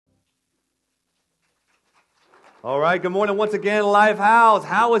All right, good morning once again, Lifehouse.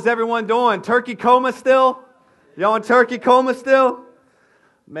 How is everyone doing? Turkey coma still? Y'all in turkey coma still?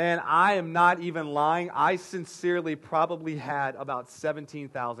 Man, I am not even lying. I sincerely probably had about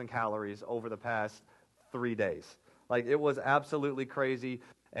 17,000 calories over the past 3 days. Like, it was absolutely crazy.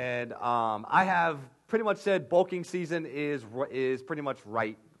 And I have pretty much said bulking season is pretty much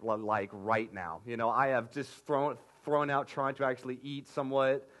right now. You know, I have just thrown out trying to actually eat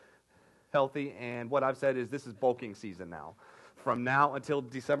somewhat healthy, and what I've said is this is bulking season now. From now until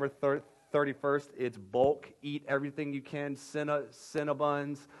December 31st, it's bulk. Eat everything you can,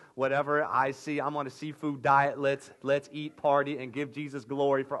 Cinnabons, whatever I see. I'm on a seafood diet. Let's eat, party, and give Jesus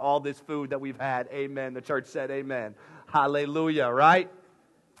glory for all this food that we've had. Amen. The church said amen. Hallelujah, right?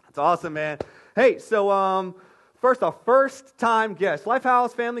 That's awesome, man. Hey, so first off, first-time guests.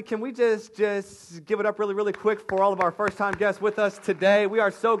 Lifehouse family, can we just give it up really, really quick for all of our first-time guests with us today? We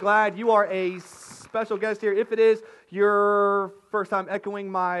are so glad you are a special guest here. If it is your first time echoing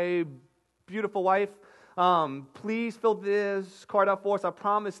my beautiful wife, please fill this card out for us. I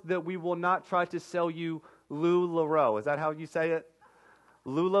promise that we will not try to sell you LuLaRoe. Is that how you say it?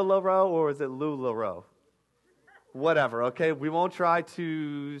 LuLaRoe, or is it LuLaRoe? Whatever, okay? We won't try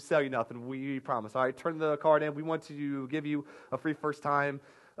to sell you nothing. We promise. All right, turn the card in. We want to give you a free first-time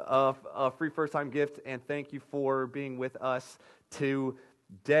gift, and thank you for being with us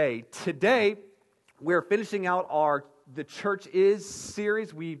today. Today, we're finishing out our The Church Is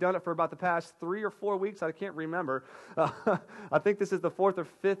series. We've done it for about the past 3 or 4 weeks. I can't remember. I think this is the 4th or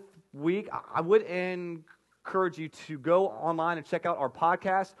 5th week. I would encourage you to go online and check out our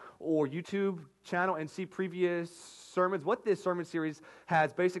podcast or YouTube channel and see previous sermons. What this sermon series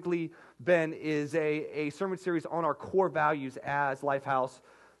has basically been is a sermon series on our core values as Lifehouse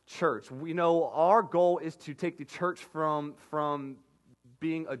Church. We know our goal is to take the church from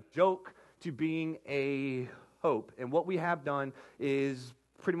being a joke to being a hope. And what we have done is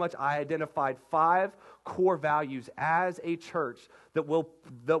pretty much I identified 5 core values as a church that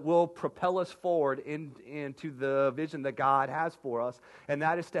will propel us forward into the vision that God has for us, and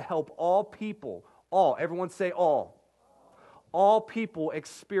that is to help all people, everyone say all people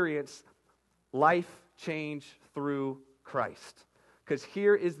experience life change through Christ. Because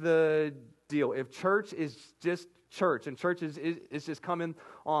here is the deal. If church is just church, and church is just coming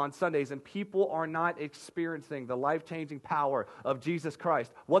on Sundays, and people are not experiencing the life-changing power of Jesus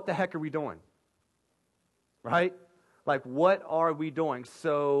Christ, what the heck are we doing? Right? Like, what are we doing?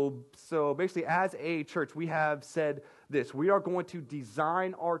 So basically, as a church, we have said this. We are going to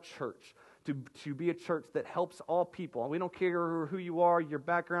design our church to be a church that helps all people. And we don't care who you are, your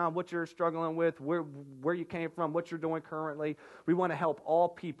background, what you're struggling with, where you came from, what you're doing currently. We want to help all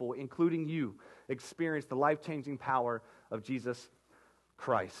people, including you, experience the life-changing power of Jesus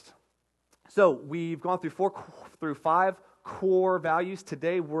Christ. So we've gone through 5 core values.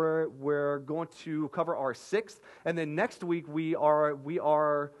 Today we're going to cover our 6th, and then next week we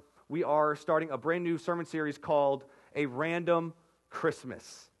are starting a brand new sermon series called A Random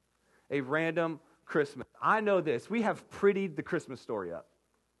Christmas. A Random Christmas. I know this. We have prettied the Christmas story up.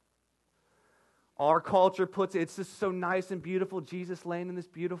 Our culture puts it, it's just so nice and beautiful. Jesus laying in this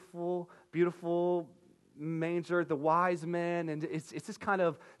beautiful, beautiful manger, the wise men, and it's just kind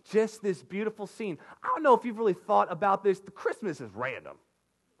of just this beautiful scene. I don't know if you've really thought about this. The Christmas is random.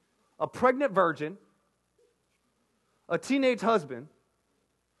 A pregnant virgin, a teenage husband,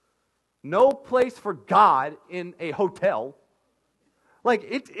 no place for God in a hotel. Like,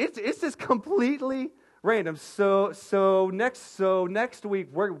 it's just completely random. So next week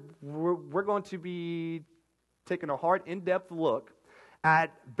we're going to be taking a hard, in-depth look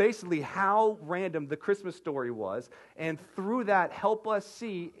at basically how random the Christmas story was, and through that help us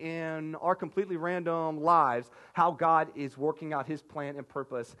see in our completely random lives how God is working out His plan and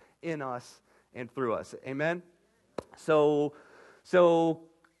purpose in us and through us. Amen? So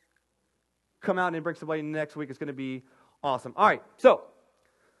come out and bring somebody next week. It's going to be awesome. All right, so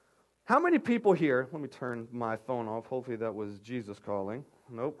how many people here, let me turn my phone off. Hopefully that was Jesus calling.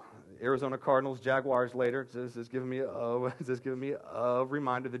 Nope. Arizona Cardinals, Jaguars later. This is giving me a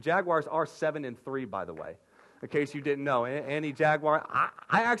reminder. The Jaguars are 7-3, by the way, in case you didn't know. Any Jaguar? I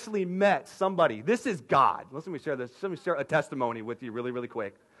actually met somebody. This is God. Let me share this. Let me share a testimony with you really, really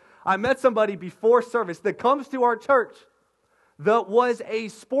quick. I met somebody before service that comes to our church that was a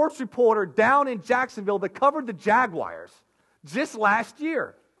sports reporter down in Jacksonville that covered the Jaguars just last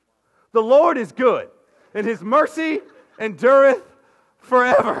year. The Lord is good, and His mercy endureth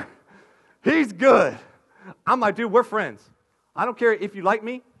forever. He's good. I'm like, dude, we're friends. I don't care if you like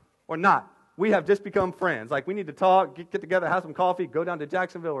me or not. we have just become friends. Like, we need to talk, get together, have some coffee, go down to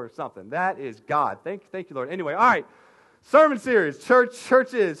Jacksonville or something. That is God. Thank you, Lord. Anyway, all right. Sermon series,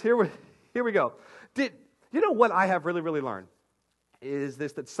 churches. Here we go. You know what I have really, really learned is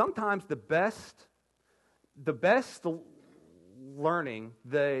this, that sometimes the best learning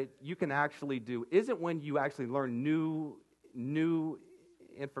that you can actually do isn't when you actually learn new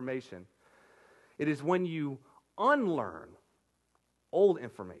information. It is when you unlearn old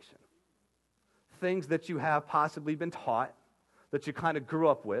information. Things that you have possibly been taught, that you kind of grew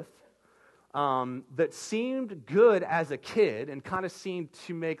up with, that seemed good as a kid and kind of seemed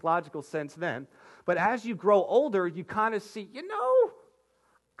to make logical sense then. But as you grow older, you kind of see,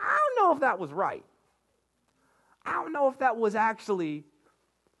 I don't know if that was right. I don't know if that was actually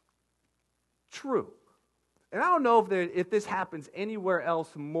true. And I don't know if this happens anywhere else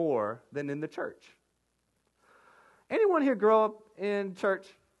more than in the church. Anyone here grow up in church?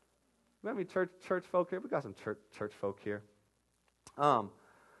 Maybe church folk here? We got some church folk here.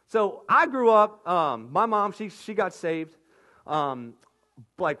 So I grew up, my mom, she got saved,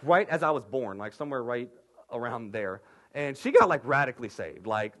 like right as I was born, like somewhere right around there. And she got like radically saved.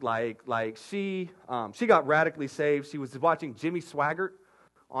 She got radically saved. She was watching Jimmy Swaggart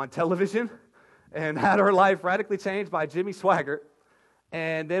on television and had her life radically changed by Jimmy Swaggart,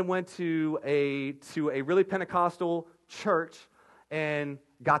 and then went to a really Pentecostal church and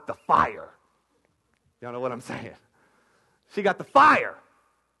got the fire. Y'all know what I'm saying? She got the fire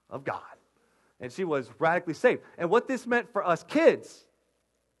of God, and she was radically saved. And what this meant for us kids,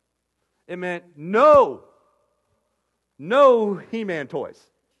 it meant no He-Man toys.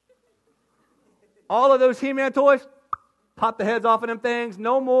 All of those He-Man toys, pop the heads off of them things.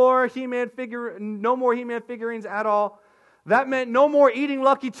 No more He-Man figurines at all. That meant no more eating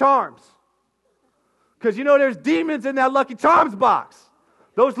Lucky Charms. Because there's demons in that Lucky Charms box.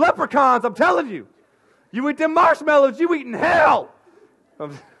 Those leprechauns, I'm telling you. You eat them marshmallows, you eating hell.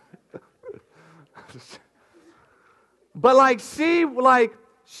 But she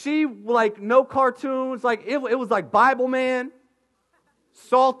no cartoons. It was like Bible Man,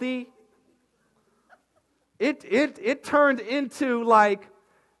 salty. It turned into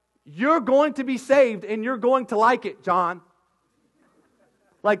you're going to be saved and you're going to like it, John.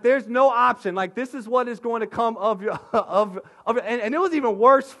 There's no option. This is what is going to come of and it was even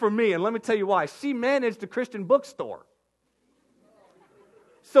worse for me, and let me tell you why. She managed a Christian bookstore.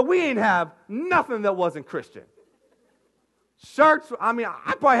 So we ain't have nothing that wasn't Christian. Shirts, I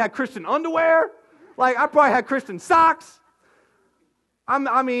probably had Christian underwear. I probably had Christian socks. I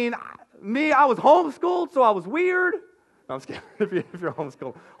was homeschooled, so I was weird. No, I'm just kidding. If you're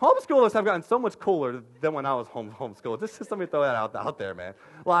homeschooled. Homeschoolers have gotten so much cooler than when I was homeschooled. Just let me throw that out there, man.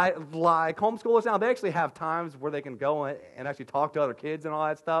 Like homeschoolers now, they actually have times where they can go and actually talk to other kids and all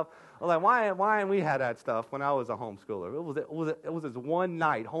that stuff. I was like, why ain't we had that stuff when I was a homeschooler? It was this one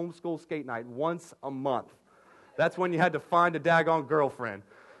night, homeschool skate night, once a month. That's when you had to find a daggone girlfriend.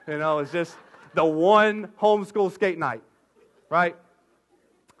 It's just the one homeschool skate night, right?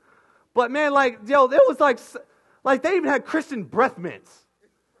 But man, it was like they even had Christian breath mints.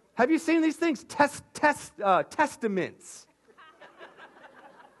 Have you seen these things? Testaments.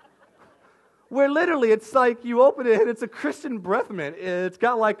 Where literally it's like you open it and it's a Christian breath mint. It's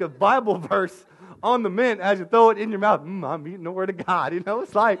got a Bible verse on the mint as you throw it in your mouth. I'm eating the word of God.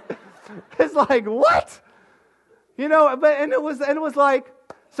 It's like what? And it was like,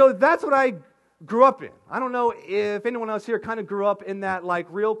 so that's what I grew up in. I don't know if anyone else here kind of grew up in that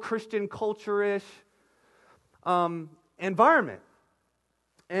real Christian culture-ish environment.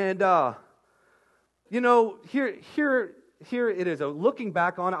 And here it is. Looking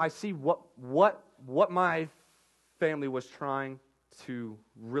back on it, I see what my family was trying to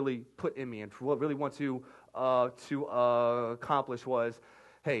really put in me, and what really want to accomplish was,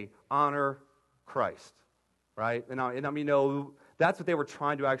 hey, honor Christ, right? And that's what they were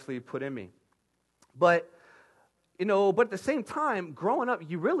trying to actually put in me. But but at the same time, growing up,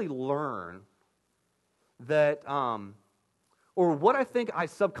 you really learn that, or what I think I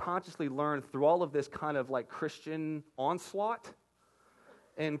subconsciously learned through all of this kind of Christian onslaught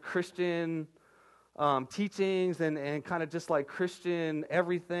and Christian teachings and kind of just Christian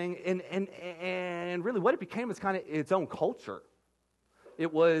everything, and really what it became is kind of its own culture.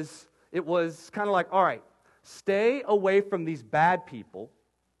 It was kind of all right, stay away from these bad people,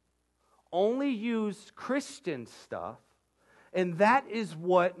 only use Christian stuff, and that is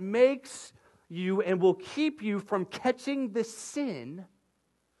what makes you and will keep you from catching the sin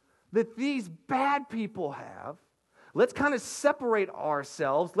that these bad people have. Let's kind of separate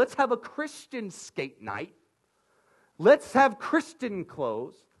ourselves. Let's have a Christian skate night. Let's have Christian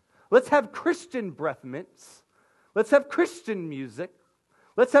clothes. Let's have Christian breath mints. Let's have Christian music.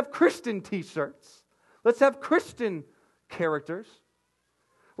 Let's have Christian t-shirts. Let's have Christian characters.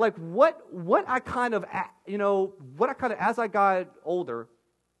 Like what I kind of, as I got older,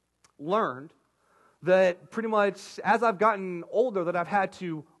 learned that pretty much as I've gotten older that I've had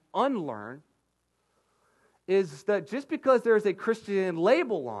to unlearn is that just because there's a Christian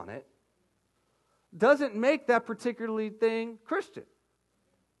label on it doesn't make that particular thing Christian.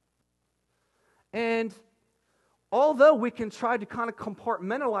 And although we can try to kind of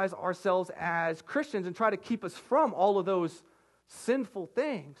compartmentalize ourselves as Christians and try to keep us from all of those sinful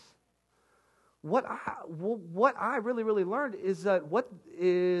things, what I really, really learned is that what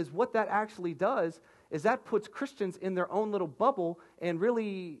that actually does is that puts Christians in their own little bubble and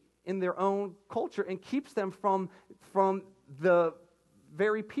really in their own culture and keeps them from the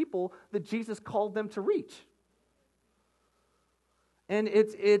very people that Jesus called them to reach. And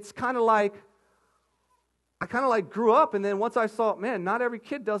it's kind of like, I kind of like grew up, and then once I saw, man, not every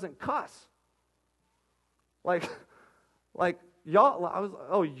kid doesn't cuss. Like y'all, I was,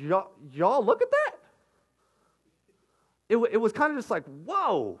 oh, y'all look at that? It was kind of just like,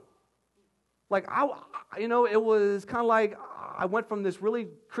 whoa. Like, it was kind of like I went from this really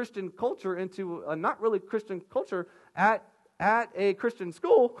Christian culture into a not really Christian culture at a Christian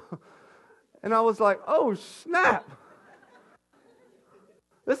school. And I was like, oh, snap.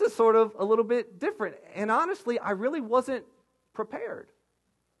 This is sort of a little bit different. And honestly, I really wasn't prepared.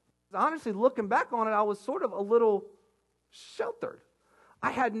 Honestly, looking back on it, I was sort of a little sheltered.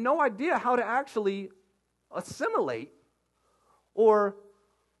 I had no idea how to actually assimilate or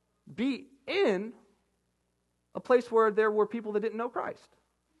be in a place where there were people that didn't know Christ.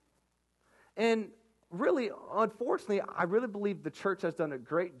 And really, unfortunately, I really believe the church has done a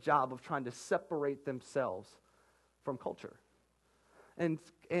great job of trying to separate themselves from culture. And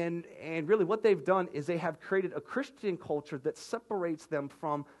really what they've done is they have created a Christian culture that separates them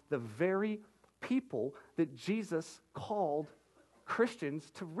from the very people that Jesus called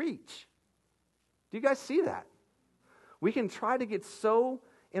Christians to reach. Do you guys see that? We can try to get so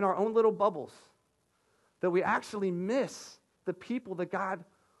in our own little bubbles that we actually miss the people that God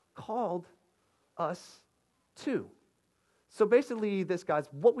called us to. So basically this, guys,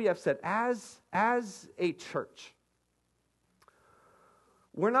 what we have said as a church,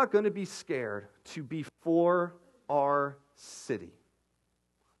 we're not going to be scared to be for our city.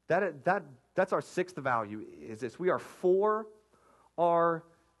 That's our sixth value, is this. We are for our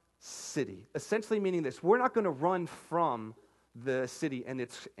city. Essentially meaning this. We're not going to run from the city and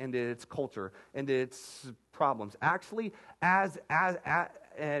its culture and its problems. Actually, as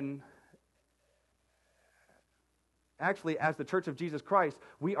the Church of Jesus Christ,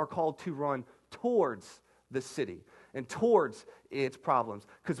 we are called to run towards the city and towards its problems,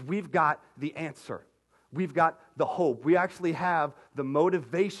 because we've got the answer. We've got the hope. We actually have the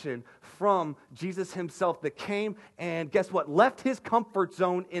motivation from Jesus himself that came and, guess what, left his comfort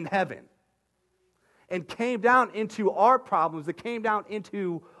zone in heaven and came down into our problems, that came down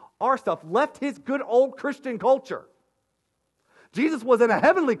into our stuff, left his good old Christian culture. Jesus was in a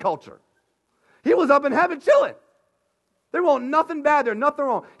heavenly culture. He was up in heaven chilling. There wasn't nothing bad there, nothing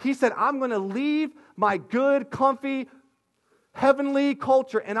wrong. He said, I'm going to leave my good, comfy, heavenly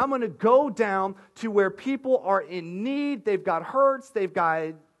culture, and I'm going to go down to where people are in need. They've got hurts, they've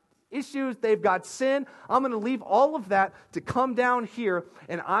got issues, they've got sin. I'm going to leave all of that to come down here,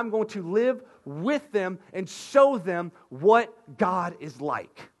 and I'm going to live with them and show them what God is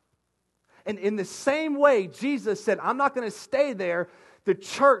like. And in the same way, Jesus said, I'm not going to stay there. The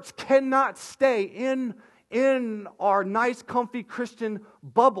church cannot stay in our nice, comfy Christian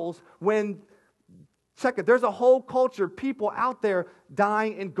bubbles when, check it, there's a whole culture, people out there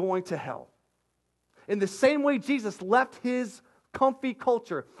dying and going to hell. In the same way Jesus left his comfy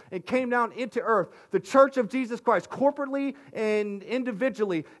culture and came down into earth, the Church of Jesus Christ, corporately and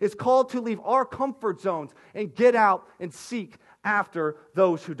individually, is called to leave our comfort zones and get out and seek after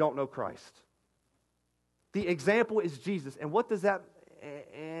those who don't know Christ. The example is Jesus. And what does that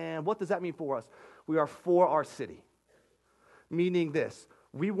mean for us? We are for our city. Meaning this,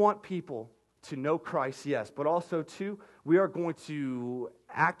 we want people to know Christ, yes, but also too, we are going to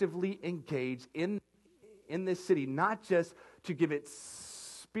actively engage in this city, not just to give it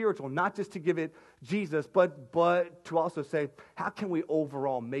spiritual, not just to give it Jesus, but to also say, how can we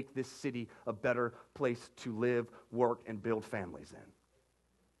overall make this city a better place to live, work, and build families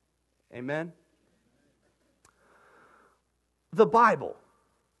in? Amen? The Bible.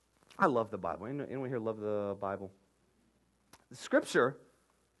 I love the Bible. Anyone here love the Bible? The Scripture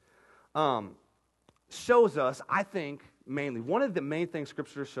shows us, I think, mainly, one of the main things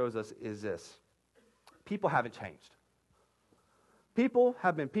Scripture shows us is this. People haven't changed. People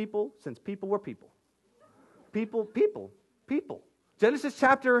have been people since people were people. People. Genesis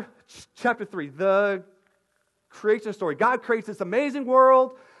chapter 3, the creation story. God creates this amazing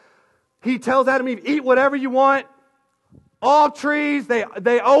world. He tells Adam and Eve, eat whatever you want. All trees, they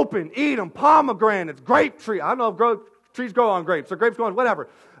open, eat them. Pomegranates, grape tree. I don't know if trees grow on grapes or grapes grow on whatever.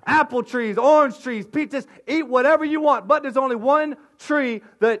 Apple trees, orange trees, peaches. Eat whatever you want. But there's only one tree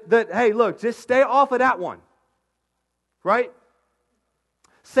that hey, look, just stay off of that one. Right?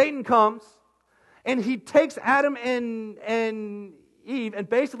 Satan comes and he takes Adam and Eve and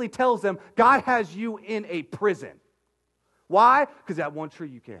basically tells them, God has you in a prison. Why? Because that one tree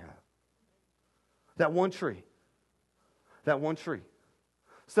you can't have. That one tree.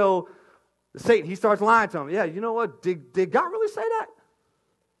 So Satan, he starts lying to him. Yeah, you know what? Did God really say that?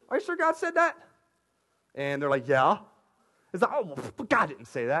 Are you sure God said that? And they're like, yeah. It's like, oh, well, God didn't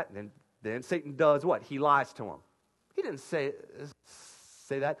say that. And then Satan does what? He lies to him. He didn't say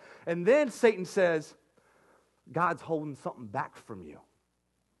that. And then Satan says, God's holding something back from you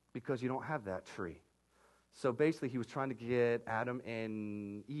because you don't have that tree. So basically, he was trying to get Adam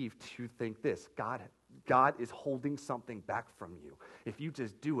and Eve to think this. God is holding something back from you. If you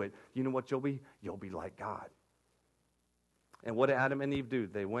just do it, you know what you'll be? You'll be like God. And what did Adam and Eve do?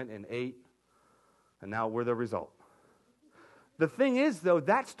 They went and ate, and now we're the result. The thing is, though,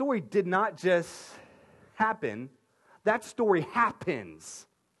 that story did not just happen. That story happens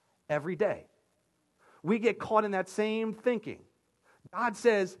every day. We get caught in that same thinking. God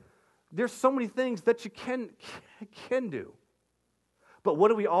says, there's so many things that you can do. But what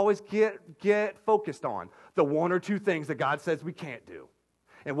do we always get focused on? The one or two things that God says we can't do.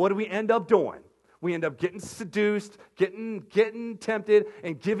 And what do we end up doing? We end up getting seduced, getting tempted,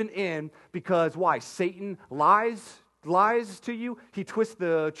 and given in because why? Satan lies to you. He twists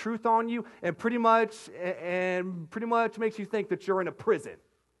the truth on you and pretty much makes you think that you're in a prison.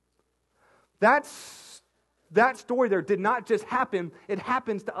 That story there did not just happen. It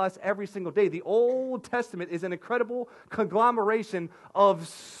happens to us every single day. The Old Testament is an incredible conglomeration of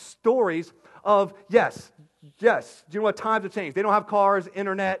stories of, yes, you know what, times have changed. They don't have cars,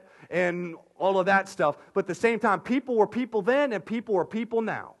 internet, and all of that stuff. But at the same time, people were people then and people are people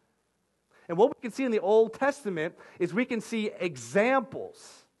now. And what we can see in the Old Testament is we can see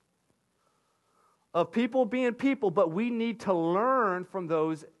examples of people being people, but we need to learn from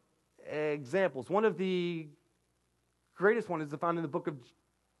those examples. One of the greatest one is found in the book of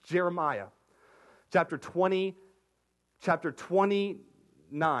Jeremiah, chapter 29.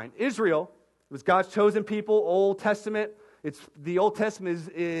 Israel was God's chosen people, Old Testament. The Old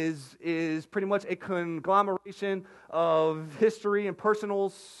Testament is pretty much a conglomeration of history and personal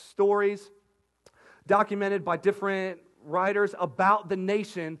stories documented by different writers about the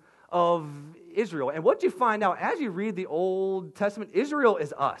nation of Israel. And what you find out as you read the Old Testament, Israel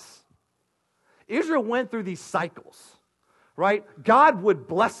is us. Israel went through these cycles, right? God would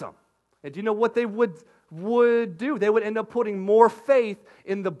bless them. And do you know what they would do? They would end up putting more faith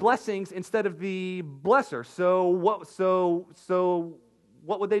in the blessings instead of the blesser. So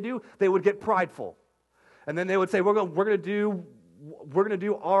what would they do? They would get prideful. And then they would say, we're going to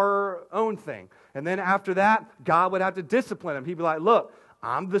do our own thing. And then after that, God would have to discipline them. He'd be like, look,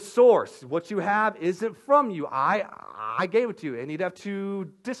 I'm the source. What you have isn't from you. I gave it to you. And he'd have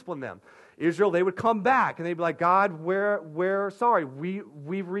to discipline them. Israel, they would come back and they'd be like, God, we're sorry. We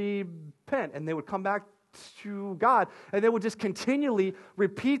repent. And they would come back to God. And they would just continually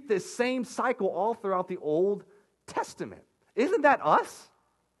repeat this same cycle all throughout the Old Testament. Isn't that us?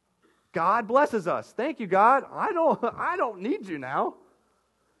 God blesses us. Thank you, God. I don't need you now.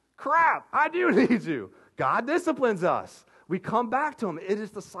 Crap, I do need you. God disciplines us. We come back to him. It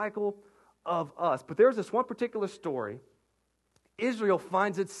is the cycle of us. But there's this one particular story. Israel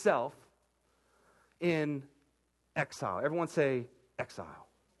finds itself in exile. Everyone say exile.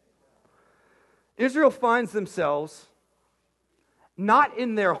 Israel finds themselves not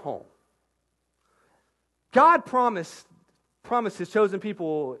in their home. God promised his chosen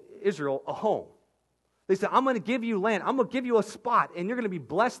people, Israel, a home. They said, I'm going to give you land. I'm going to give you a spot, and you're going to be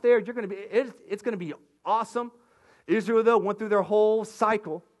blessed there. It's going to be awesome. Israel, though, went through their whole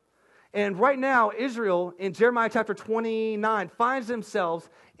cycle. And right now, Israel, in Jeremiah chapter 29, finds themselves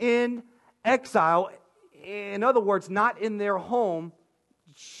in exile. In other words, not in their home,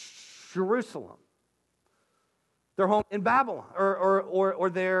 Jerusalem. They're home in Babylon, or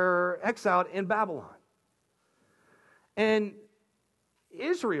they're exiled in Babylon. And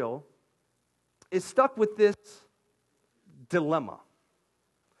Israel is stuck with this dilemma.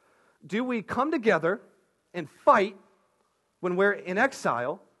 Do we come together and fight when we're in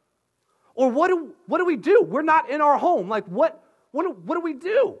exile? Or what do we do? We're not in our home. Like, what do we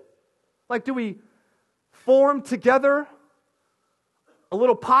do? Like, do we form together a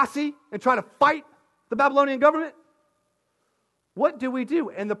little posse and try to fight the Babylonian government? What do we do?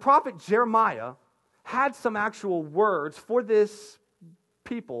 And the prophet Jeremiah had some actual words for this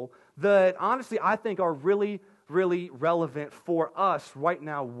people that honestly I think are really, really relevant for us right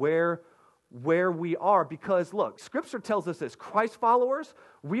now where we are. Because look, Scripture tells us this: Christ followers,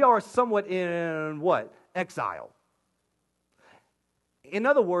 we are somewhat in what? Exile. In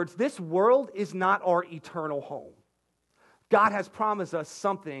other words, this world is not our eternal home. God has promised us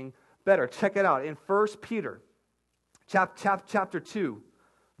something better. Check it out in 1 Peter chapter 2,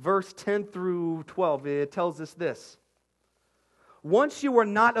 verse 10 through 12. It tells us this: once you were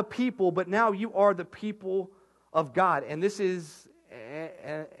not a people, but now you are the people of God. And this is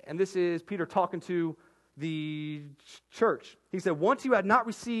Peter talking to the church. He said, once you had not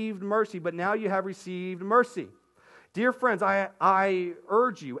received mercy, but now you have received mercy. Dear friends, I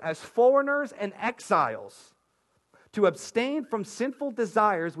urge you as foreigners and exiles to abstain from sinful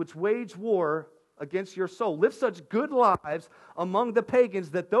desires which wage war against your soul. Live such good lives among the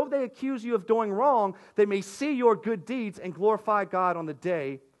pagans that though they accuse you of doing wrong, they may see your good deeds and glorify God on the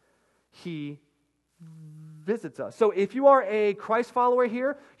day He visits us. So if you are a Christ follower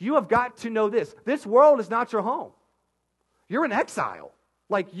here, you have got to know this. This world is not your home. You're in exile.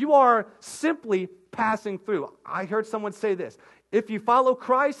 Like, you are simply passing through. I heard someone say this: if you follow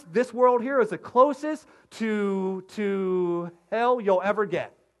Christ, this world here is the closest to hell you'll ever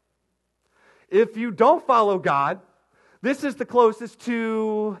get. If you don't follow God, this is the closest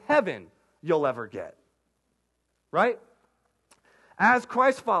to heaven you'll ever get. Right? As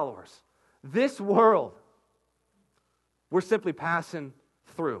Christ followers, this world, we're simply passing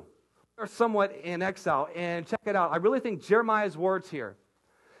through. We're somewhat in exile. And check it out. I really think Jeremiah's words here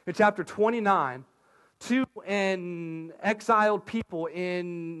in chapter 29 to an exiled people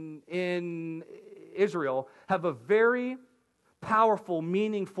in Israel have a very powerful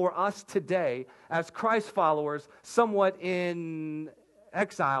meaning for us today as Christ followers, somewhat in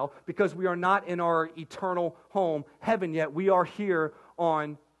exile, because we are not in our eternal home, heaven, yet. We are here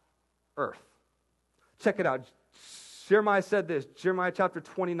on earth. Check it out. Jeremiah said this, Jeremiah chapter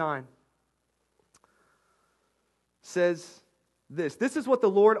 29 says this: this is what the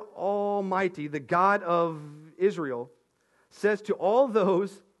Lord Almighty, the God of Israel, says to all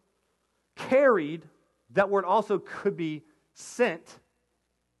those carried. That word also could be sent.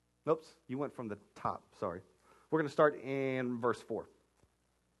 Oops, you went from the top, sorry. We're going to start in verse 4.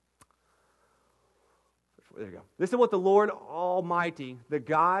 There you go. This is what the Lord Almighty, the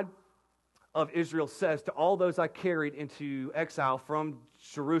God of Israel, says to all those I carried into exile from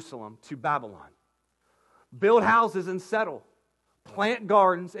Jerusalem to Babylon. Build houses and settle. Plant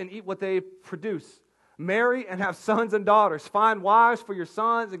gardens and eat what they produce. Marry and have sons and daughters. Find wives for your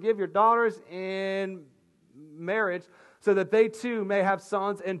sons and give your daughters in marriage so that they too may have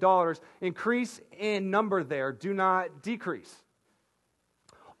sons and daughters. Increase in number there. Do not decrease.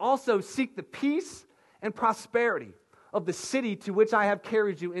 Also seek the peace and prosperity of the city to which I have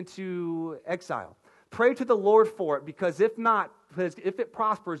carried you into exile. Pray to the Lord for it, because if it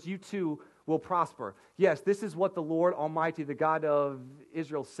prospers, you too will prosper. Yes, this is what the Lord Almighty, the God of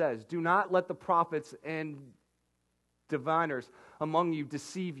Israel, says. Do not let the prophets and diviners among you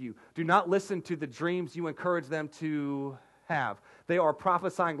deceive you. Do not listen to the dreams you encourage them to have. They are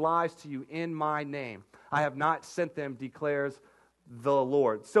prophesying lies to you in my name. I have not sent them, declares the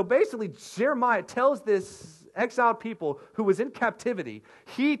Lord. So basically, Jeremiah tells this exiled people who was in captivity,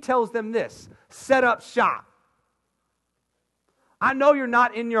 he tells them this: set up shop. I know you're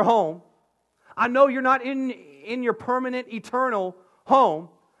not in your home. I know you're not in your permanent, eternal home.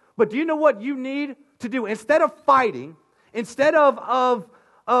 But do you know what you need to do? Instead of fighting, instead of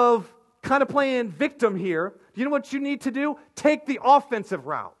kind of playing victim here, do you know what you need to do? Take the offensive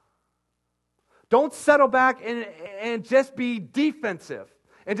route. Don't settle back and just be defensive.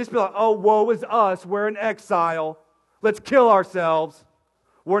 And just be like, oh, woe is us. We're in exile. Let's kill ourselves.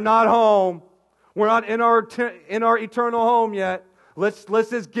 We're not home. We're not in our eternal home yet. Let's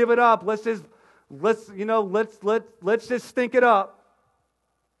just give it up. Let's just stink it up.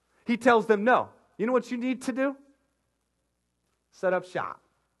 He tells them no. You know what you need to do? Set up shop.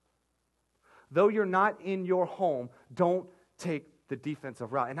 Though you're not in your home, don't take the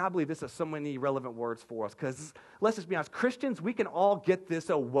defensive route. And I believe this has so many relevant words for us, because let's just be honest, Christians, we can all get this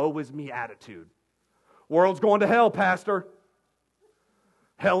woe is me attitude. World's going to hell, Pastor.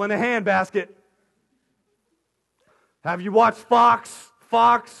 Hell in a handbasket. Have you watched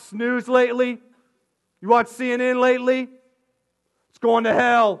Fox News lately? You watch CNN lately? It's going to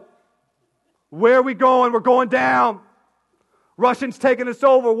hell. Where are we going? We're going down. Russians taking us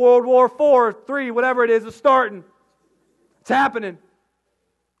over. World War IV, III, whatever it is starting. It's happening.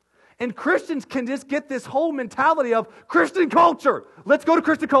 And Christians can just get this whole mentality of Christian culture. Let's go to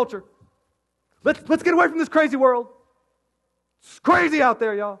Christian culture. Let's get away from this crazy world. It's crazy out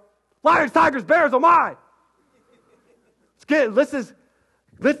there, y'all. Lions, tigers, bears, oh my. Let's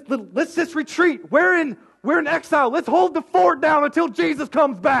just retreat. We're in exile. Let's hold the fort down until Jesus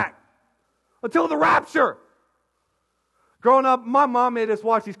comes back. Until the rapture. Growing up, my mom made us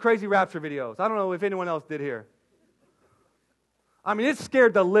watch these crazy rapture videos. I don't know if anyone else did here. I mean, it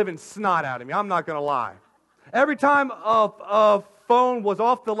scared the living snot out of me. I'm not going to lie. Every time a phone was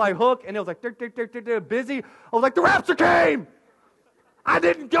off the hook and it was like, busy, I was like, the rapture came. I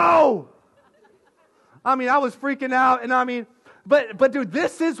didn't go. I mean, I was freaking out. And but dude,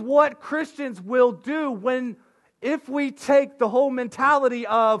 this is what Christians will do if we take the whole mentality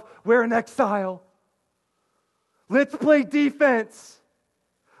of we're in exile. Let's play defense.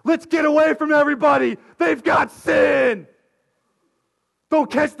 Let's get away from everybody. They've got sin. Don't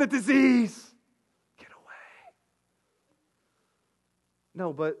catch the disease. Get away.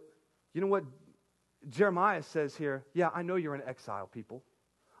 No, but you know what Jeremiah says here? Yeah, I know you're in exile, people.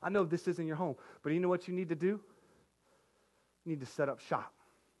 I know this isn't your home. But you know what you need to do? You need to set up shop.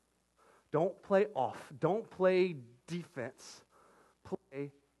 Don't play off. Don't play defense.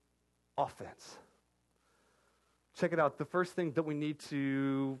 Play offense. Check it out. The first thing that we need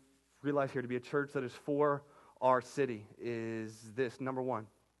to realize here to be a church that is for our city is this. Number one.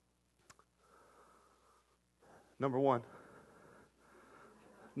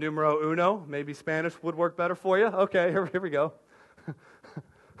 Numero uno. Maybe Spanish would work better for you. Okay, here we go.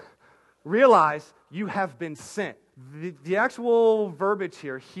 Realize you have been sent. The actual verbiage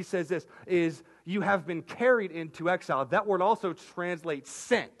here, he says this, is you have been carried into exile. That word also translates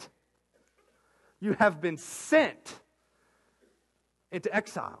sent. You have been sent into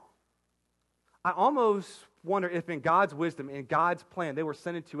exile. I almost wonder if in God's wisdom, in God's plan, they were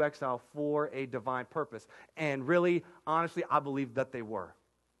sent into exile for a divine purpose. And really, honestly, I believe that they were.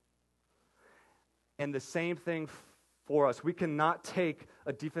 And the same thing for us. We cannot take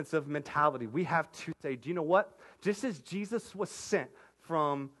a defensive mentality. We have to say, do you know what? Just as Jesus was sent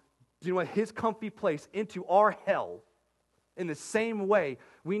from, do you know what, his comfy place into our hell, in the same way,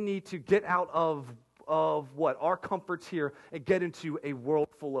 we need to get out of what? Our comforts here and get into a world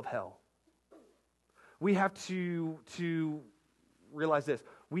full of hell. We have to realize this.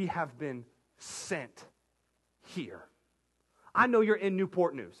 We have been sent here. I know you're in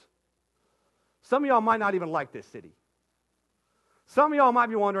Newport News. Some of y'all might not even like this city. Some of y'all might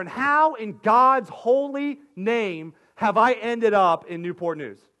be wondering, how in God's holy name have I ended up in Newport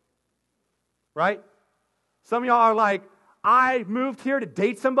News? Right? Some of y'all are like, I moved here to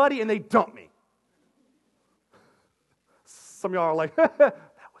date somebody and they dumped me. Some of y'all are like, that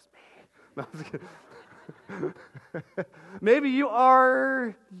was me. No, I'm just kidding. Maybe you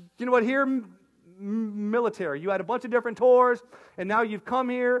are, you know what, here military. You had a bunch of different tours, and now you've come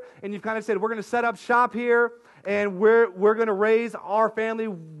here, and you've kind of said, we're going to set up shop here, and we're going to raise our family.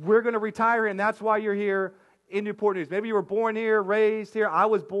 We're going to retire, and that's why you're here in Newport News. Maybe you were born here, raised here. I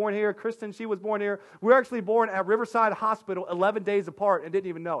was born here. Kristen, she was born here. We were actually born at Riverside Hospital 11 days apart and didn't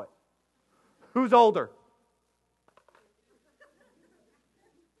even know it. Who's older?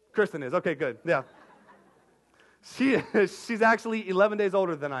 Kristen is. Okay, good. Yeah. She's actually 11 days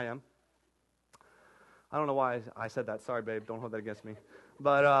older than I am. I don't know why I said that. Sorry, babe. Don't hold that against me.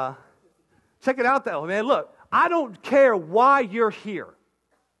 But check it out, though. Man, look, I don't care why you're here.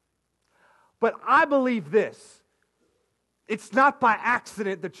 But I believe this. It's not by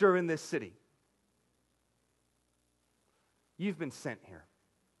accident that you're in this city. You've been sent here.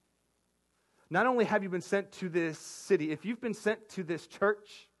 Not only have you been sent to this city, if you've been sent to this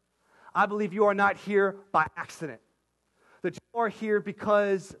church, I believe you are not here by accident. That you are here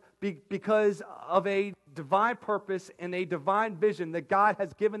because of a divine purpose and a divine vision that God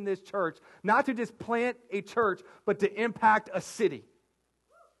has given this church, not to just plant a church, but to impact a city.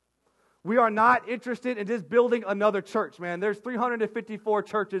 We are not interested in just building another church, man. There's 354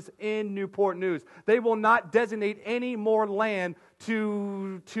 churches in Newport News. They will not designate any more land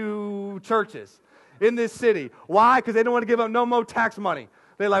to churches in this city. Why? Because they don't want to give up no more tax money.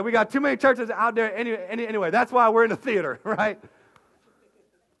 They're like, we got too many churches out there anyway. That's why we're in the theater, right?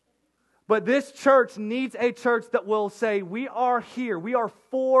 But this church needs a church that will say, we are here. We are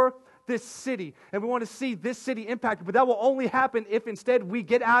for this city, and we want to see this city impacted. But that will only happen if instead we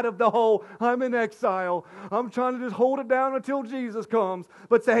get out of the whole, I'm in exile, I'm trying to just hold it down until Jesus comes.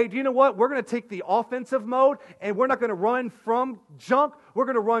 But say, hey, do you know what? We're going to take the offensive mode, and we're not going to run from junk. We're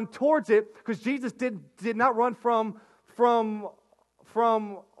going to run towards it, because Jesus did not run from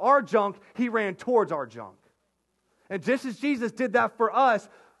our junk. He ran towards our junk. And just as Jesus did that for us,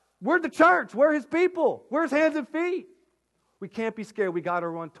 we're the church. We're his people. We're his hands and feet. We can't be scared. We got to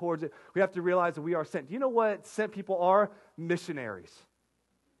run towards it. We have to realize that we are sent. Do you know what sent people are? Missionaries.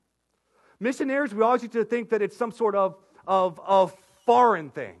 Missionaries, we always used to think that it's some sort of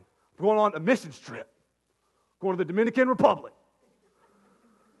foreign thing. We're going on a missions trip. Going to the Dominican Republic.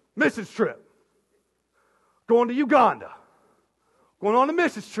 Missions trip. Going to Uganda. Going on a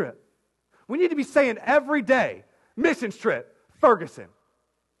missions trip. We need to be saying every day, missions trip, Ferguson.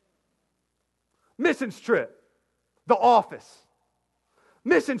 Missions trip, The Office.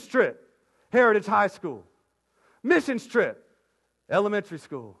 Missions trip, Heritage High School. Missions trip, elementary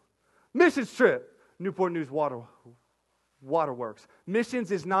school. Missions trip, Newport News Waterworks. Missions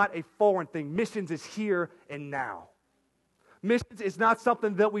is not a foreign thing. Missions is here and now. Missions is not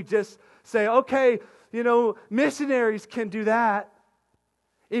something that we just say, okay, missionaries can do that.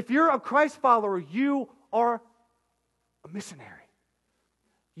 If you're a Christ follower, you are a missionary.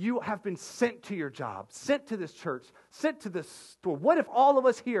 You have been sent to your job, sent to this church, sent to this store. What if all of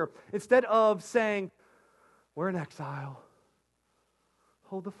us here, instead of saying, we're in exile,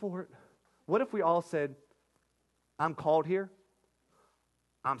 hold the fort, what if we all said, I'm called here,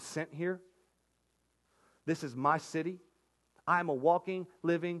 I'm sent here, this is my city, I am a walking,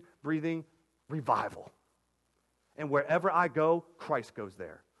 living, breathing revival. And wherever I go, Christ goes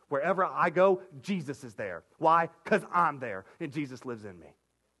there. Wherever I go, Jesus is there. Why? Because I'm there, and Jesus lives in me.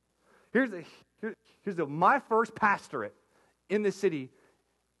 Here's my first pastorate in this city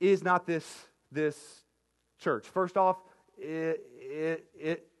is not this church. First off,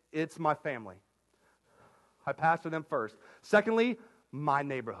 it's my family. I pastor them first. Secondly, my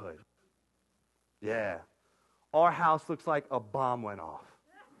neighborhood. Yeah. Our house looks like a bomb went off.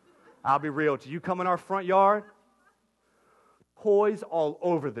 I'll be real with you. You come in our front yard, toys all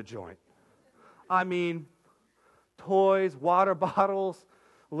over the joint. I mean, toys, water bottles,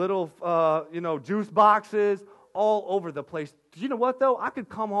 little, juice boxes, all over the place. You know what, though? I could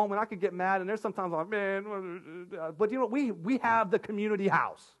come home and I could get mad, and there's sometimes I'm like, man, but you know what? We have the community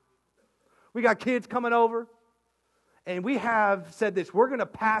house. We got kids coming over, and we have said this. We're going to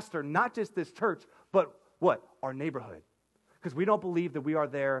pastor not just this church, but what? Our neighborhood. Because we don't believe that we are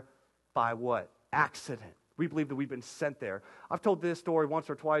there by what? Accident. We believe that we've been sent there. I've told this story once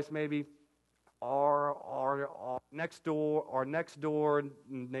or twice maybe. Our next door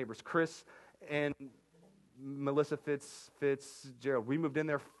neighbors, Chris and Melissa Fitzgerald. We moved in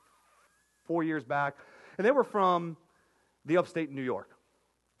there 4 years back, and they were from the upstate New York.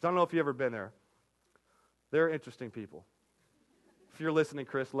 So I don't know if you've ever been there. They're interesting people. If you're listening,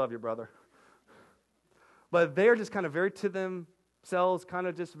 Chris, love you, brother. But they're just kind of very to themselves, kind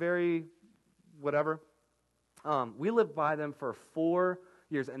of just very whatever. We lived by them for 4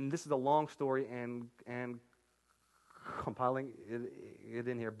 years, and this is a long story and compiling it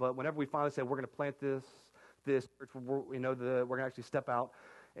in here. But whenever we finally said we're going to plant this church, we're going to actually step out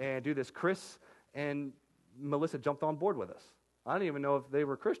and do this, Chris and Melissa jumped on board with us. I didn't even know if they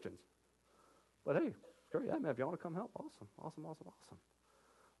were Christians. But hey, it's great. Yeah, man, if you want to come help, awesome.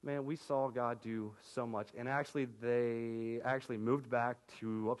 Man, we saw God do so much. And actually, they actually moved back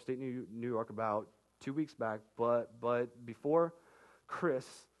to upstate New York about 2 weeks back. But before Chris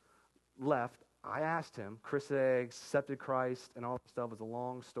left, I asked him. Chris accepted Christ and all that stuff. It was a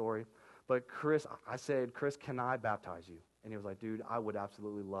long story. But I said, Chris, can I baptize you? And he was like, dude, I would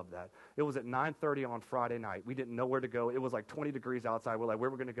absolutely love that. It was at 9:30 on Friday night. We didn't know where to go. It was like 20 degrees outside. We're like,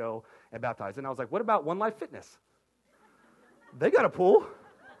 where we're going to go and baptize. And I was like, what about One Life Fitness? They got a pool.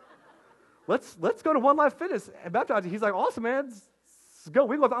 Let's go to One Life Fitness and baptize you. He's like, awesome, man. Let's go.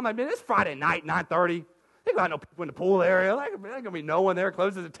 We go. I'm like, man, it's Friday night, 9:30. They got no people in the pool area. Like, there's going to be no one there. It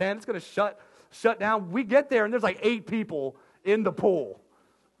closes at 10. It's going to shut down. We get there, and there's like 8 people in the pool.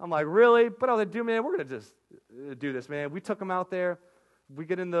 I'm like, really? But I was like, dude, man, we're going to just do this, man. We took them out there. We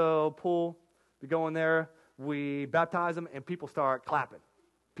get in the pool. We go in there. We baptize them, and people start clapping.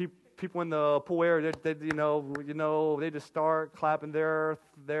 People in the pool area, they just start clapping. They're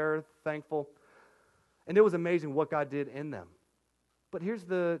thankful. And it was amazing what God did in them. But here's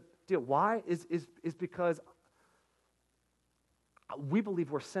the deal. Why? Is because we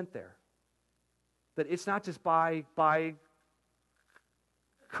believe we're sent there. That it's not just by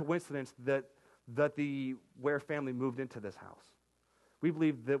coincidence that the Ware family moved into this house. We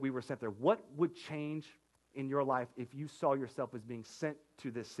believe that we were sent there. What would change in your life if you saw yourself as being sent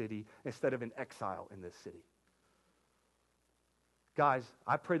to this city instead of an exile in this city? Guys,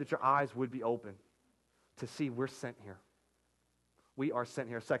 I pray that your eyes would be open to see we're sent here. We are sent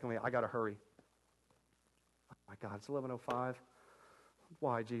here. Secondly, I got to hurry. Oh my God, it's 11:05.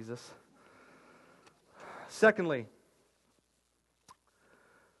 Why, Jesus? Secondly,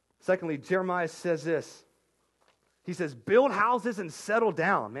 Jeremiah says this. He says, build houses and settle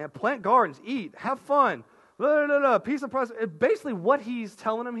down, man. Plant gardens, eat, have fun. No. Peace and prosperity. Basically, what he's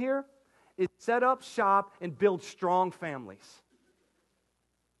telling them here is set up shop and build strong families.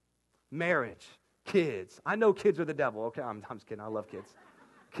 Marriage, kids. I know kids are the devil. Okay, I'm just kidding. I love kids.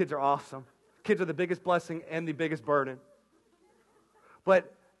 Kids are awesome. Kids are the biggest blessing and the biggest burden.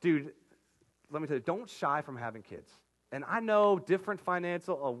 But, dude, let me tell you, don't shy from having kids. And I know different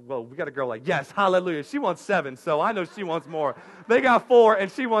we got a girl like, yes, hallelujah. She wants 7, so I know she wants more. They got 4, and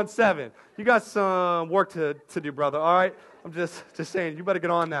she wants 7. You got some work to do, brother, all right? I'm just saying, you better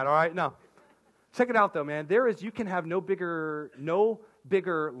get on that, all right? No. Check it out, though, man. You can have no bigger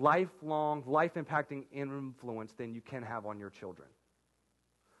lifelong, life-impacting influence than you can have on your children.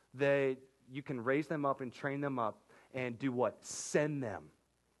 You can raise them up and train them up and do what? Send them.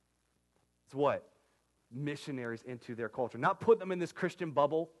 It's what? Missionaries into their culture. Not put them in this Christian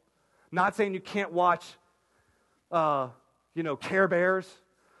bubble. Not saying you can't watch, Care Bears.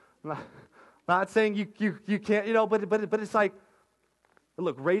 Not saying you can't, but it's like,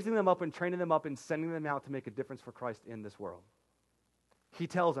 look, raising them up and training them up and sending them out to make a difference for Christ in this world. He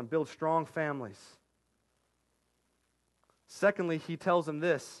tells them, build strong families. Secondly, he tells them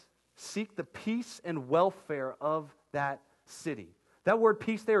this, seek the peace and welfare of that city. That word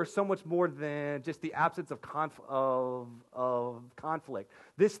peace there is so much more than just the absence of conflict.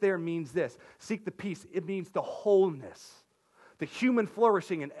 This there means this. Seek the peace. It means the wholeness, the human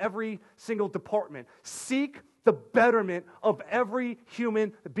flourishing in every single department. Seek the betterment of every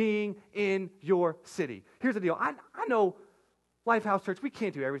human being in your city. Here's the deal. I know Lifehouse Church, we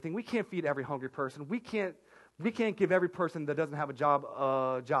can't do everything. We can't feed every hungry person. We can't give every person that doesn't have a job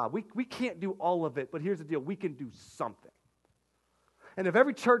a job. We can't do all of it, but here's the deal. We can do something. And if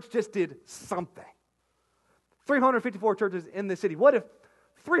every church just did something, 354 churches in the city, what if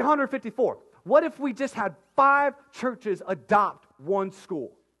 354? What if we just had 5 churches adopt one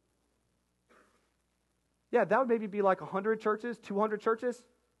school? Yeah, that would maybe be like 100 churches, 200 churches,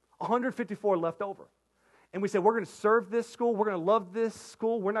 154 left over. And we said, we're going to serve this school. We're going to love this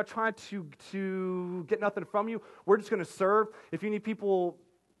school. We're not trying to get nothing from you. We're just going to serve. If you need people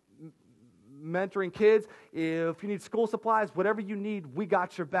mentoring kids, if you need school supplies, whatever you need, we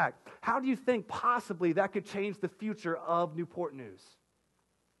got your back. How do you think possibly that could change the future of Newport News?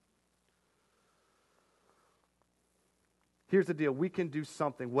 Here's the deal. We can do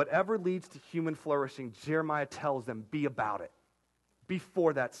something. Whatever leads to human flourishing, Jeremiah tells them, be about it. Be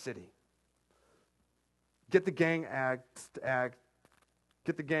for that city. Get the gang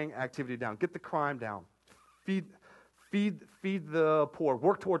activity down. Get the crime down. Feed the poor.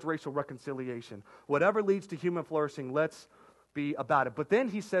 Work towards racial reconciliation. Whatever leads to human flourishing, let's be about it. But then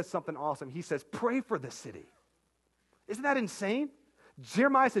he says something awesome. He says, pray for the city. Isn't that insane?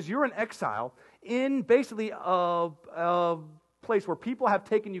 Jeremiah says, you're in exile in basically a place where people have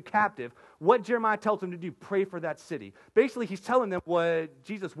taken you captive. What Jeremiah tells them to do, pray for that city. Basically, he's telling them what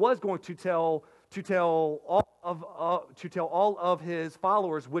Jesus was going to tell all of his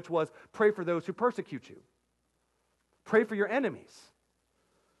followers, which was pray for those who persecute you. Pray for your enemies.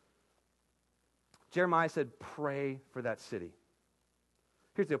 Jeremiah said, pray for that city.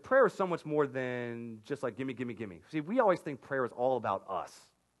 Here's the deal. Prayer is so much more than just like gimme, gimme, gimme. See, we always think prayer is all about us.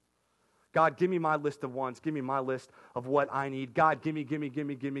 God, give me my list of wants. Give me my list of what I need. God, gimme, gimme,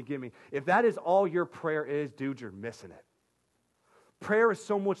 gimme, gimme, gimme. If that is all your prayer is, dude, you're missing it. Prayer is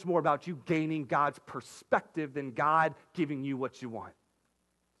so much more about you gaining God's perspective than God giving you what you want.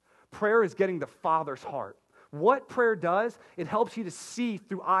 Prayer is getting the Father's heart. What prayer does, it helps you to see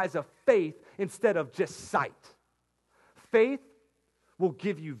through eyes of faith instead of just sight. Faith will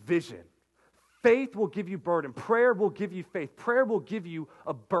give you vision. Faith will give you burden. Prayer will give you faith. Prayer will give you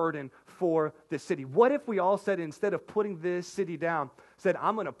a burden for this city. What if we all said, instead of putting this city down, said,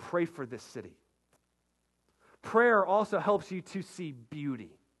 I'm going to pray for this city? Prayer also helps you to see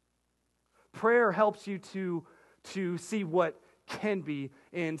beauty. Prayer helps you to see what can be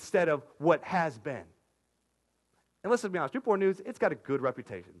instead of what has been. And let's just be honest, Newport News, it's got a good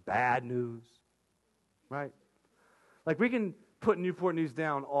reputation. Bad news, right? Like, we can put Newport News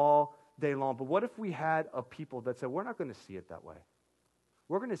down all day long, but what if we had a people that said, we're not going to see it that way.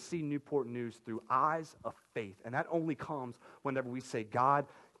 we're going to see Newport News through eyes of faith. And that only comes whenever we say, God,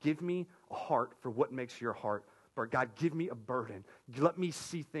 give me a heart for what makes your heart. Or God, give me a burden. Let me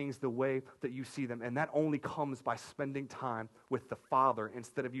see things the way that you see them. And that only comes by spending time with the Father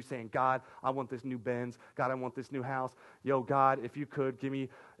instead of you saying, God, I want this new Benz. God, I want this new house. Yo, God, if you could, give me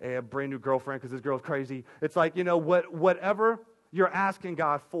a brand new girlfriend because this girl's crazy. It's like, whatever you're asking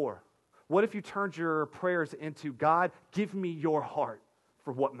God for. What if you turned your prayers into, God, give me your heart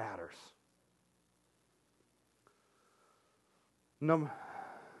for what matters? Number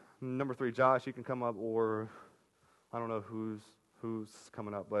 3, Josh, you can come up, or I don't know who's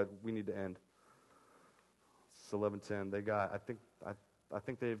coming up, but we need to end. It's 11:10. They got, I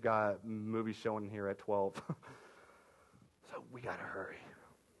think they've got movies showing here at 12. So we got to hurry.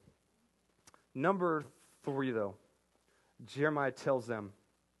 Number 3, though, Jeremiah tells them,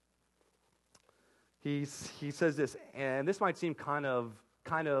 he says this, and this might seem kind of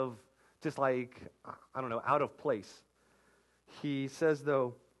just like, I don't know, out of place. He says,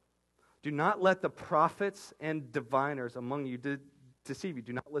 though, do not let the prophets and diviners among you deceive you.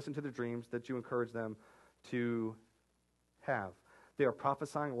 Do not listen to the dreams that you encourage them to have. They are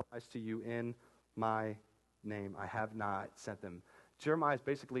prophesying lies to you in my name. I have not sent them. Jeremiah is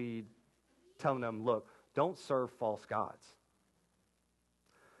basically telling them, look, don't serve false gods.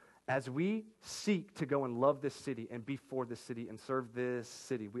 As we seek to go and love this city and be for this city and serve this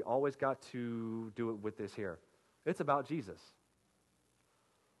city, we always got to do it with this here. It's about Jesus.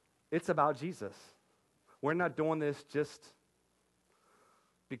 It's about Jesus. We're not doing this just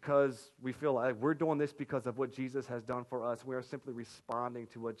because we feel like we're doing this because of what Jesus has done for us. We are simply responding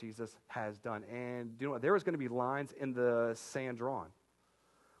to what Jesus has done. And there is going to be lines in the sand drawn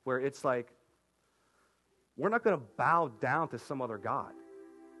where it's like, we're not going to bow down to some other God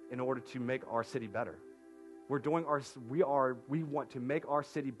in order to make our city better. We want to make our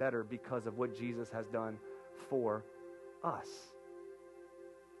city better because of what Jesus has done for us.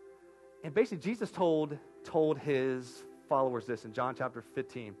 And basically, Jesus told his followers this in John chapter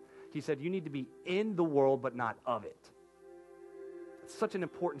 15. He said, you need to be in the world, but not of it. It's such an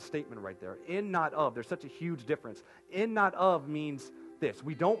important statement right there. In, not of. There's such a huge difference. In, not of means this.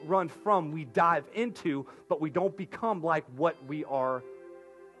 We don't run from, we dive into, but we don't become like what we are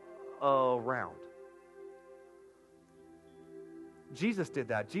around. Jesus did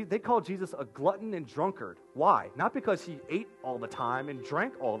that. They called Jesus a glutton and drunkard. Why? Not because he ate all the time and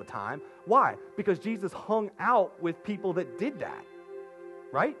drank all the time. Why? Because Jesus hung out with people that did that.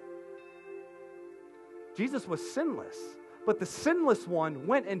 Right? Jesus was sinless. But the sinless one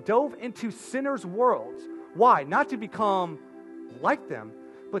went and dove into sinners' worlds. Why? Not to become like them,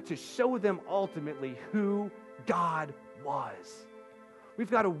 but to show them ultimately who God was.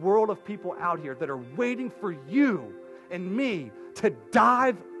 We've got a world of people out here that are waiting for you and me to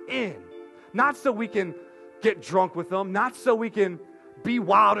dive in. Not so we can get drunk with them, not so we can be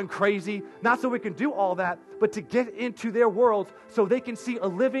wild and crazy, not so we can do all that, but to get into their worlds so they can see a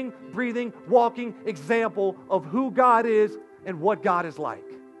living, breathing, walking example of who God is and what God is like.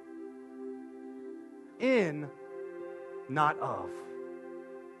 In, not of.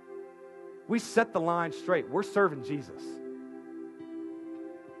 We set the line straight. We're serving Jesus.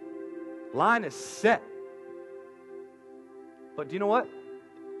 Line is set. But do you know what?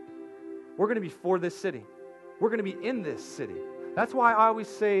 We're going to be for this city. We're going to be in this city. That's why I always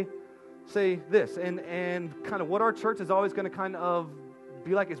say this. And kind of what our church is always going to kind of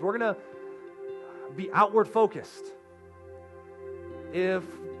be like is we're going to be outward focused. If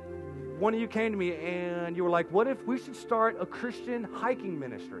one of you came to me and you were like, what if we should start a Christian hiking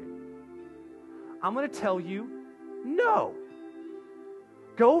ministry? I'm going to tell you, no.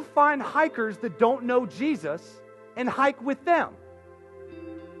 Go find hikers that don't know Jesus and hike with them.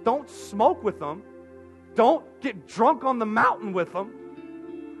 Don't smoke with them. Don't get drunk on the mountain with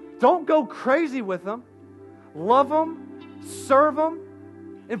them. Don't go crazy with them. Love them, serve them,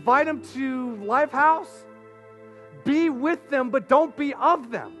 invite them to Lifehouse. Be with them, but don't be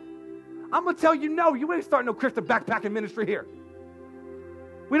of them. I'm going to tell you, no, you ain't starting no Christian backpacking ministry here.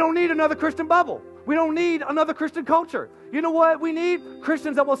 We don't need another Christian bubble. We don't need another Christian culture. You know what we need?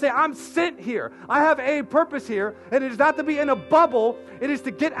 Christians that will say, I'm sent here. I have a purpose here, and it is not to be in a bubble. It is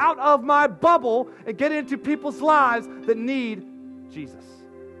to get out of my bubble and get into people's lives that need Jesus.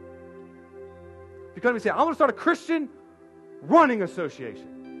 If you come to me and say, I'm going to start a Christian running association.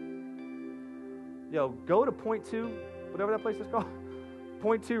 Yo, go to Point 2, whatever that place is called,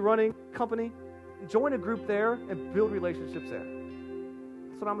 Point 2 Running Company. Join a group there and build relationships there.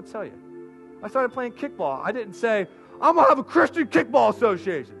 That's what I'm going to tell you. I started playing kickball. I didn't say, I'm going to have a Christian kickball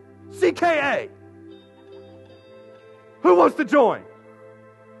association. CKA. Who wants to join?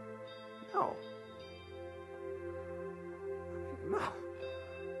 No. No.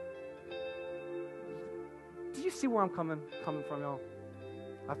 Do you see where I'm coming from, y'all?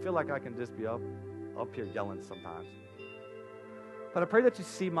 I feel like I can just be up here yelling sometimes. But I pray that you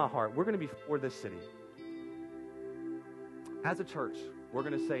see my heart. We're going to be for this city. As a church, we're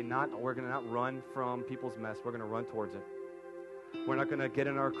going to say we're going to not run from people's mess. We're going to run towards it. We're not going to get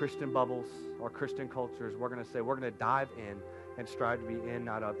in our Christian bubbles, our Christian cultures. We're going to say we're going to dive in and strive to be in,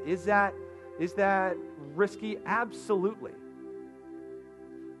 not of. Is that risky? Absolutely.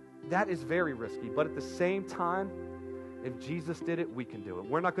 That is very risky. But at the same time, if Jesus did it, we can do it.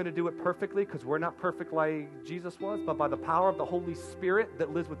 We're not going to do it perfectly because we're not perfect like Jesus was, but by the power of the Holy Spirit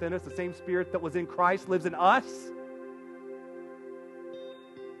that lives within us, the same Spirit that was in Christ lives in us,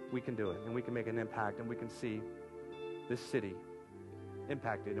 we can do it. And we can make an impact, and we can see this city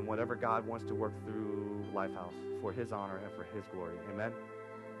impacted in whatever God wants to work through Lifehouse for His honor and for His glory. Amen?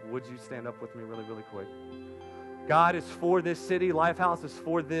 Would you stand up with me really, really quick? God is for this city. Lifehouse is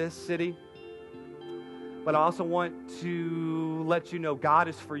for this city. But I also want to let you know God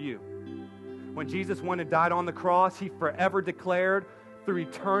is for you. When Jesus went and died on the cross, He forever declared through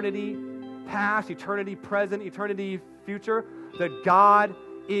eternity past, eternity present, eternity future, that God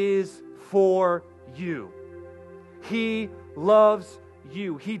is for you. He loves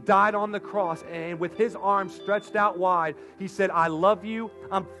you. He died on the cross, and with His arms stretched out wide, He said, I love you.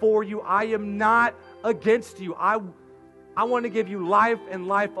 I'm for you. I am not against you. I want to give you life and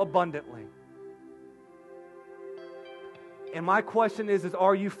life abundantly. And my question is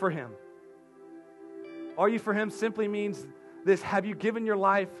are you for Him? Are you for Him simply means this: have you given your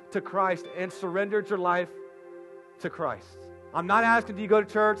life to Christ and surrendered your life to Christ? I'm not asking, do you go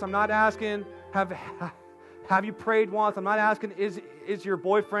to church? I'm not asking, have you prayed once? I'm not asking, is your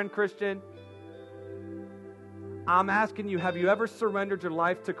boyfriend Christian? I'm asking you, have you ever surrendered your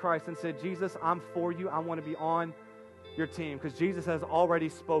life to Christ and said, Jesus, I'm for you. I want to be on your team? Because Jesus has already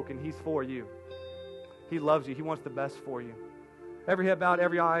spoken. He's for you. He loves you. He wants the best for you. Every head bowed,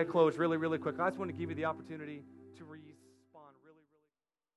 every eye closed, really, really quick. I just want to give you the opportunity